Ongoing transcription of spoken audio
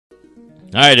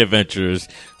Alright, adventurers,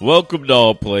 welcome to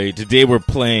All Play. Today we're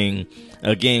playing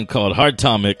a game called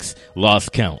Heartomics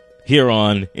Lost Count here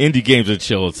on Indie Games with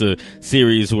CHiLL. It's a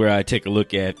series where I take a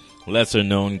look at lesser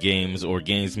known games or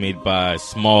games made by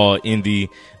small indie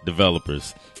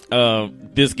developers.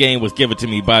 This game was given to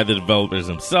me by the developers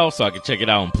themselves, so I can check it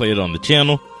out and play it on the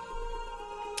channel.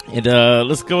 And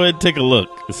let's go ahead and take a look.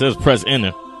 It says press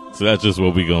enter, so that's just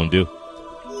what we're gonna do.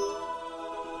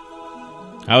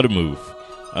 How to move.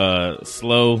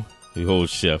 Slow, we hold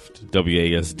shift,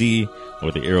 WASD,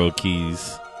 or the arrow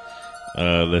keys.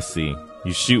 Let's see.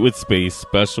 You shoot with space.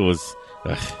 Special is,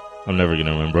 I'm never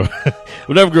gonna remember.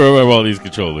 I'm never gonna remember all these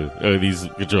these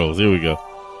controls. Here we go.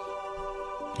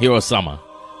 Hiro-sama.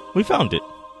 We found it.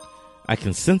 I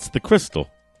can sense the crystal.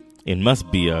 It must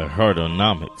be a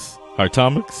Heartomics.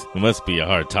 Heartomics? It must be a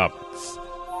Heartomics.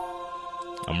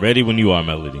 I'm ready when you are,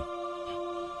 Melody.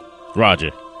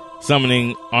 Roger.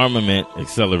 Summoning armament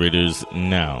accelerators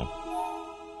now.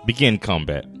 Begin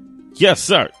combat. Yes,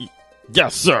 sir.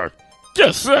 Yes, sir.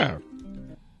 Yes, sir.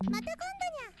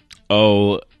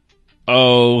 Oh,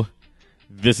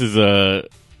 this is a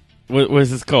what is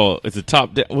this called? It's a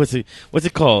top down. What's it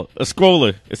called? A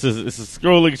scroller. It's a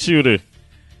scrolling shooter.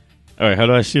 All right, how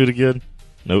do I shoot again?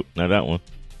 Nope, not that one.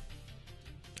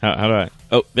 How do I?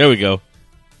 Oh, there we go.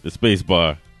 The space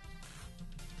bar.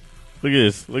 Look at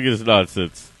this. Look at this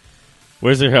nonsense.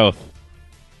 Where's her health?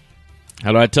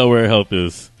 How do I tell where her health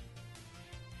is?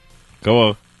 Come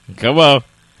on. Come on.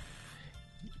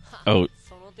 Oh,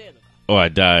 I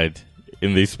died.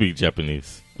 And they speak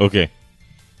Japanese. Okay.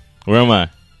 Where am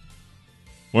I?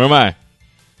 Where am I?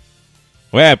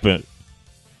 What happened?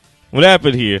 What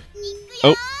happened here?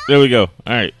 Oh, there we go. All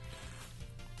right.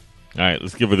 All right,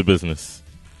 let's give her the business.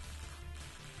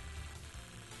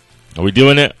 Are we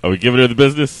doing it? Are we giving her the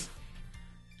business?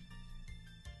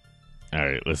 All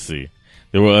right, let's see.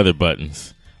 There were other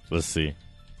buttons. Let's see.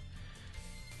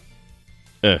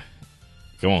 Come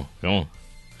on, come on.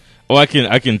 Oh, I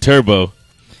can turbo.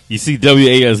 You see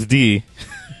WASD.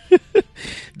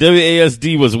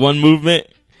 WASD was one movement,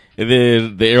 and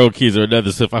then the arrow keys are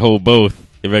another. So if I hold both,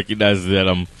 it recognizes that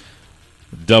I'm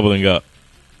doubling up.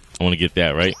 I want to get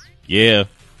that, right? Yeah.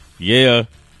 Yeah.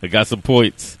 I got some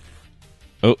points.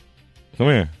 Oh, come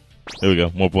here. There we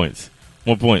go. More points.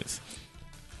 More points.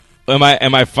 Am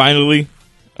I finally?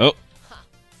 Oh,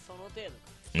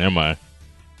 never mind.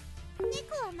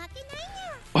 Oh,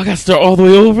 I gotta start all the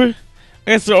way over.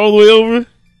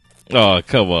 Oh,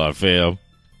 come on, fam. All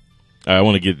right, I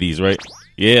want to get these right.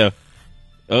 Yeah.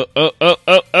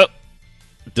 Oh.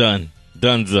 Done.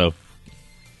 Donezo.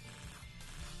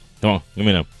 Come on, give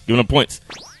me them. Give me them points.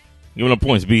 Give me them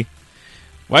points, B.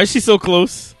 Why is she so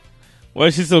close? Why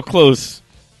is she so close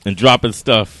and dropping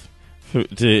stuff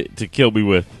to kill me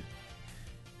with?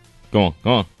 Go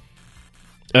on.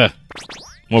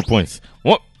 More points.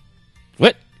 What?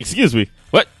 Excuse me.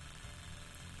 What?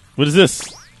 What is this?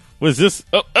 What is this?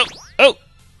 Oh.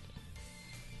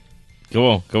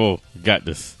 Come on. Got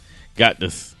this.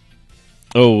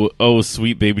 Oh,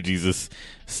 sweet baby Jesus.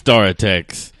 Star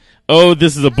attacks. Oh,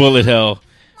 this is a bullet hell.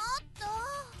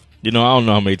 You know, I don't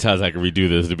know how many times I can redo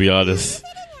this, to be honest.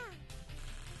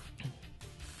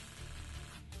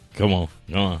 Come on.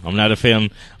 I'm not a fan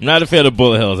of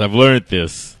bullet hells. I've learned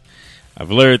this,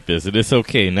 and it's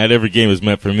okay. Not every game is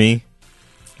meant for me,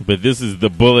 but this is the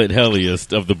bullet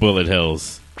helliest of the bullet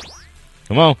hells.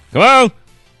 Come on. Ah,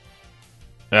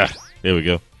 there we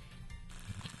go.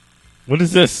 What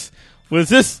is this?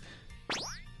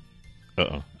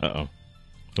 Uh-oh.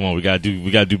 Come on, we gotta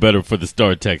do better for the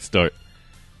star attack start.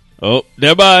 Oh,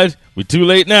 never mind. We're too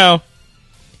late now.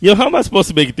 Yo, how am I supposed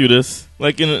to make it through this?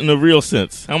 Like in a real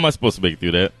sense. How am I supposed to make it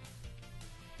through that?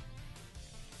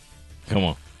 Come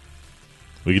on.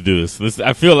 We can do this.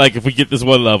 I feel like if we get this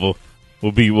one level,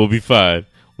 we'll be fine.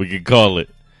 We can call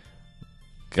it.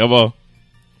 Come on.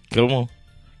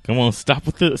 Stop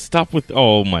with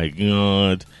oh my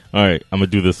god. Alright, I'm gonna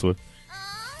do this one.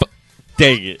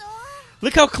 Dang it.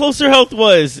 Look how close her health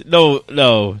was. No.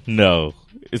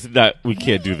 It's not. We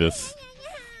can't do this.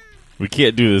 We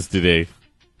can't do this today.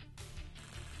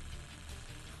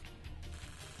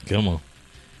 Come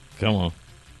on.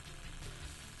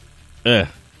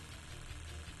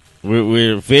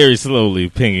 We're very slowly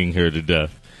pinging her to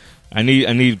death. I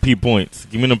need P points.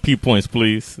 Give me them P points,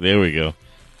 please. There we go.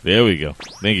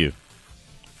 Thank you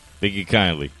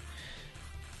kindly.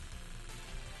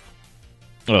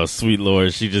 Oh, sweet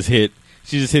Lord. She just hit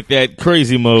that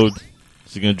crazy mode.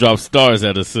 She's gonna drop stars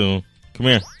at us soon.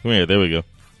 Come here. There we go.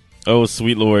 Oh,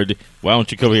 sweet Lord. Why don't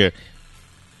you come here?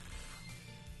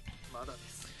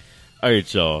 All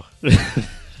right, y'all.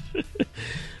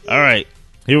 All right,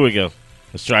 here we go.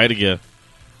 Let's try it again.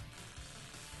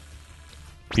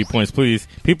 P points, please.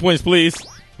 P points, please.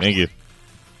 Thank you.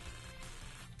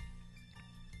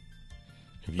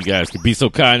 If you guys could be so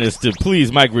kind as to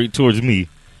please migrate towards me.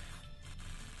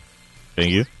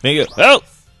 Thank you. Thank you. Oh!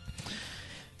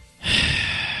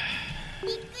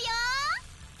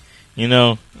 You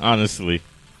know, honestly,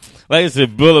 like I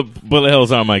said, bullet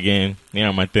hells aren't my game. They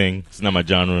aren't my thing. It's not my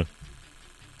genre.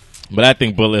 But I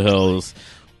think bullet hells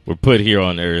were put here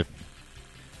on Earth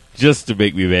just to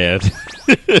make me mad.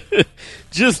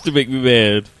 Just to make me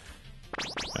mad.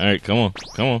 All right, come on,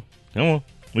 come on, come on.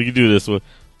 We can do this one.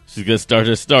 She's gonna start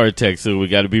her star attack, so we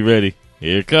got to be ready.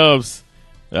 Here it comes.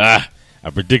 Ah, I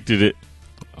predicted it.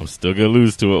 I'm still gonna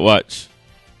lose to it. Watch.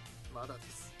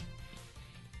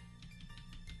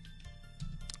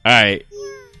 All right,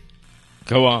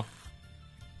 come on.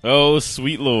 Oh,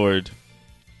 sweet Lord.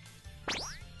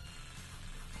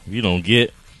 If you don't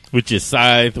get with your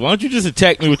scythe, why don't you just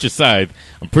attack me with your scythe?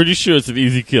 I'm pretty sure it's an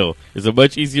easy kill. It's a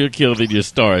much easier kill than your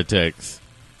star attacks.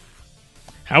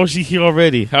 How is she here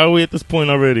already? How are we at this point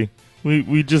already?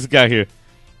 We just got here.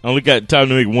 I only got time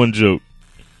to make one joke.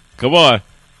 Come on.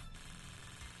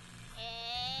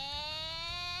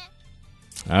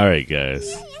 All right,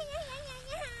 guys.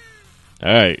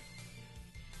 All right.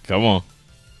 Come on.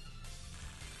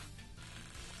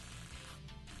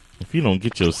 If you don't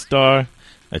get your star,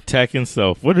 attack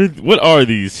himself. What are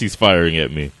these she's firing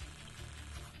at me?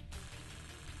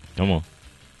 Come on.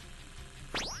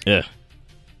 Yeah.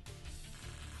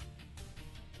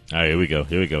 All right, here we go.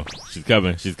 Here we go. She's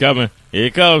coming. She's coming. Here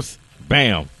it comes.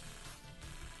 Bam.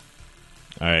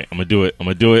 All right, I'm going to do it. I'm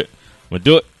going to do it. I'm going to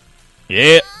do it.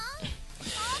 Yeah.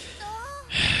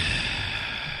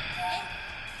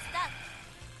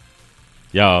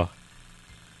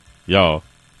 Y'all,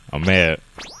 I'm mad.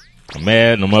 I'm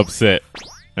mad and I'm upset.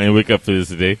 I didn't wake up for this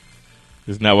today.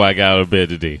 This is not why I got out of bed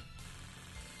today.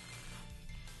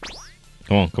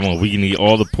 Come on, come on. We need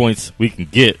all the points we can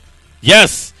get.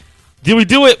 Yes! Did we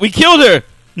do it? We killed her!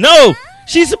 No!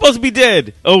 She's supposed to be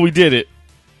dead. Oh, we did it.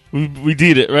 We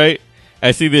did it, right?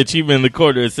 I see the achievement in the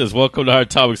corner. It says, welcome to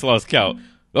Heartomics Lost Count.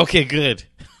 Okay, good.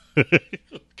 Okay,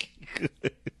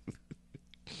 good.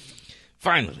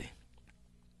 Finally.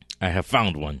 I have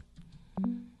found one.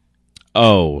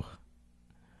 Oh,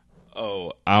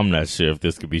 I'm not sure if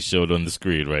this could be showed on the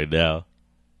screen right now.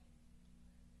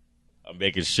 I'm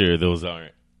making sure those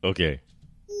aren't. Okay.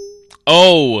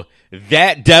 Oh,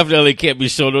 that definitely can't be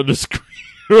shown on the screen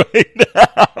right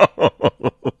now.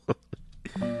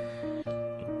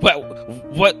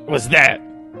 What was that?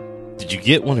 Did you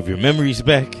get one of your memories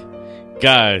back?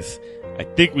 Guys, I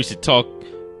think we should talk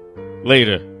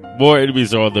later. More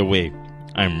enemies are on their way.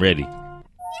 I'm ready.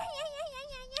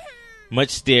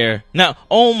 Much stare. Now,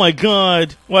 oh my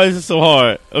god. Why is it so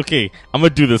hard? Okay, I'm gonna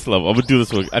do this level. I'm gonna do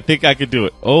this one. I think I can do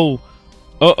it. Oh.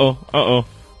 Uh-oh.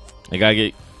 I gotta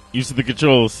get used to the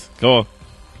controls. Go on.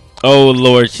 Oh,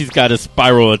 Lord. She's got a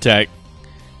spiral attack.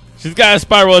 She's got a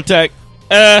spiral attack.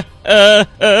 How am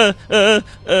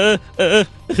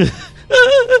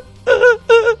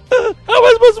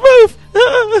I supposed to move?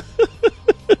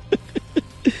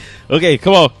 Okay,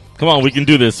 come on. Come on, we can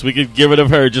do this. We can get rid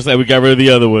of her just like we got rid of the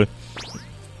other one.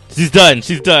 She's done.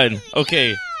 She's done.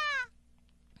 Okay.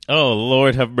 Oh,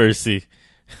 Lord have mercy.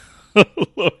 Oh,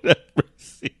 Lord have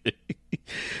mercy.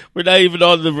 We're not even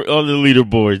on the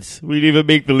leaderboards. We didn't even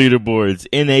make the leaderboards.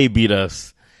 NA beat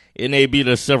us. NA beat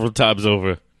us several times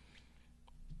over.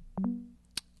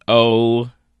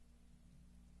 Oh.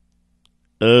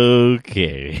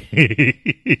 Okay.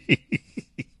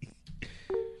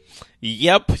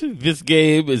 Yep, this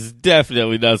game is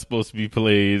definitely not supposed to be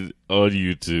played on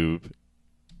YouTube.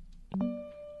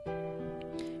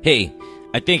 Hey,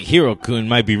 I think Hiro-kun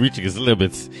might be reaching his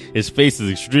limits. His face is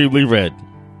extremely red.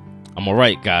 I'm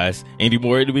alright, guys. Any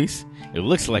more enemies? It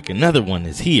looks like another one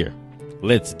is here.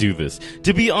 Let's do this.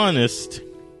 To be honest,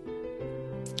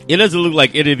 it doesn't look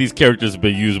like any of these characters have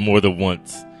been used more than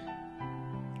once.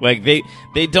 Like, they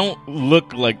don't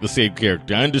look like the same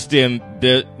character. I understand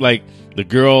that, like, the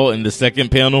girl in the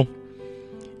second panel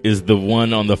is the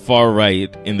one on the far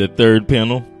right in the third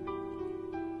panel.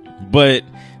 But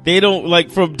they don't, like,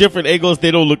 from different angles,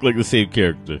 they don't look like the same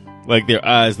character. Like, their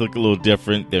eyes look a little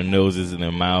different, their noses and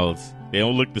their mouths. They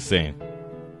don't look the same.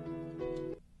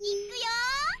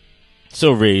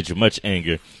 So rage, much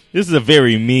anger. This is a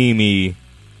very memey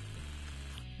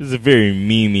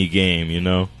game, you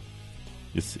know?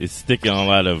 It's sticking on a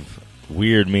lot of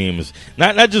weird memes.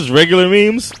 Not just regular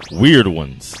memes, weird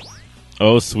ones.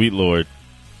 Oh, sweet Lord.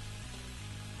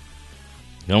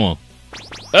 Come on.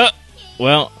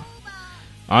 Well,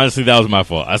 honestly, that was my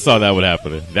fault. I saw that would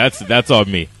happen. That's on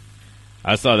me.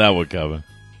 I saw that one coming.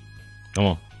 Come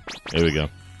on. There we go.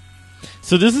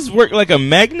 So does this work like a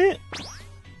magnet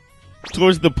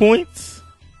towards the points?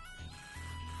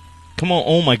 Come on.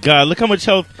 Oh, my God. Look how much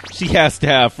health she has to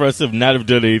have for us to not have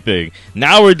done anything.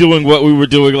 Now we're doing what we were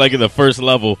doing like in the first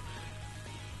level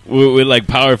with like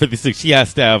power 56. She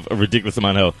has to have a ridiculous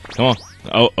amount of health. Come on.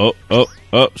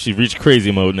 Oh. She reached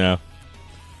crazy mode now.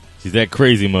 She's at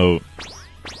crazy mode.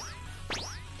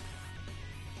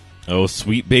 Oh,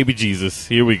 sweet baby Jesus.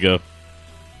 Here we go.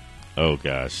 Oh,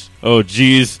 gosh. Oh,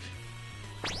 jeez.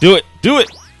 Do it. Do it.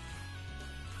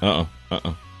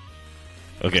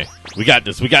 Okay. We got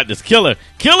this. We got this. Kill her.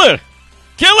 Kill her.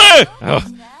 Kill her.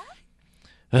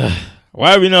 Oh.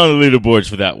 Why are we not on the leaderboards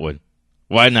for that one?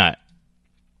 Why not?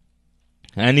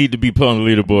 I need to be put on the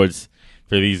leaderboards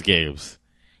for these games.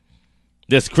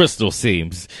 This crystal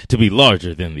seems to be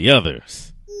larger than the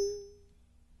others.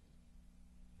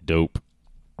 Dope.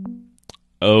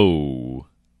 Oh.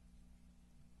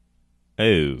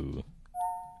 Oh.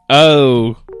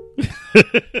 Oh.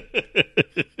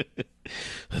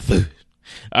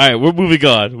 All right, we're moving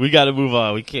on. We got to move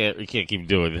on. We can't keep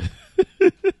doing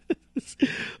this.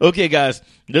 Okay, guys,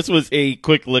 this was a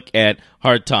quick look at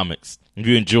Heartomics. If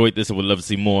you enjoyed this and would love to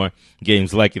see more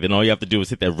games like it, then all you have to do is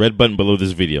hit that red button below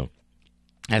this video.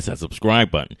 That's that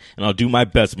subscribe button. And I'll do my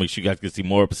best to make sure you guys can see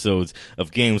more episodes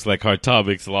of games like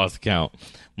Heartomics, Lost Account,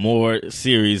 more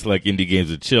series like Indie Games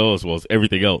with CHiLL, as well as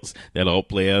everything else that Alt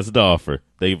Play has to offer.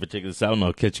 Thank you for checking this out, and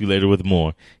I'll catch you later with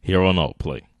more here on Alt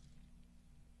Play.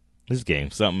 This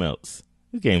game's something else.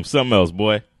 This game's something else,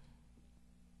 boy.